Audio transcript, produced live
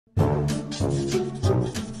Hey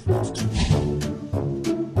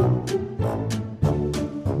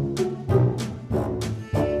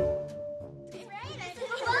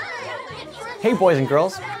boys and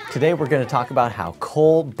girls, today we're going to talk about how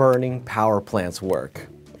coal-burning power plants work.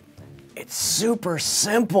 It's super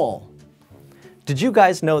simple. Did you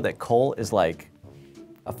guys know that coal is like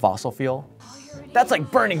a fossil fuel? That's like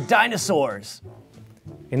burning dinosaurs.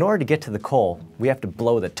 In order to get to the coal, we have to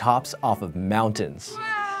blow the tops off of mountains.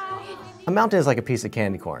 A mountain is like a piece of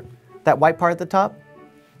candy corn. That white part at the top?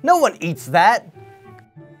 No one eats that.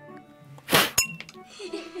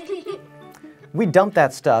 We dump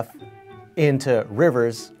that stuff into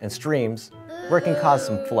rivers and streams where it can cause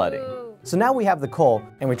some flooding. So now we have the coal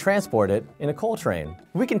and we transport it in a coal train.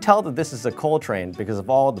 We can tell that this is a coal train because of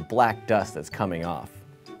all the black dust that's coming off.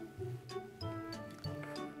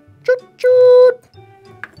 Choot choot!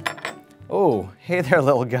 Oh, hey there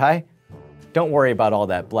little guy. Don't worry about all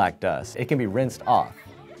that black dust. It can be rinsed off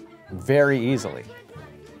very easily.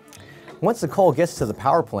 Once the coal gets to the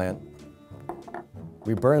power plant,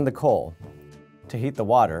 we burn the coal to heat the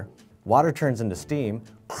water. Water turns into steam,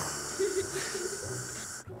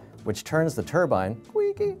 which turns the turbine,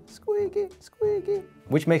 squeaky, squeaky, squeaky,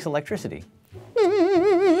 which makes electricity.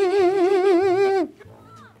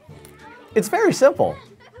 It's very simple.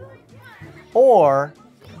 Or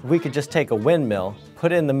we could just take a windmill,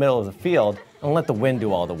 put it in the middle of the field, and let the wind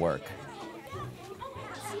do all the work.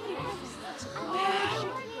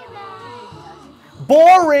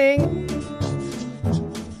 Boring!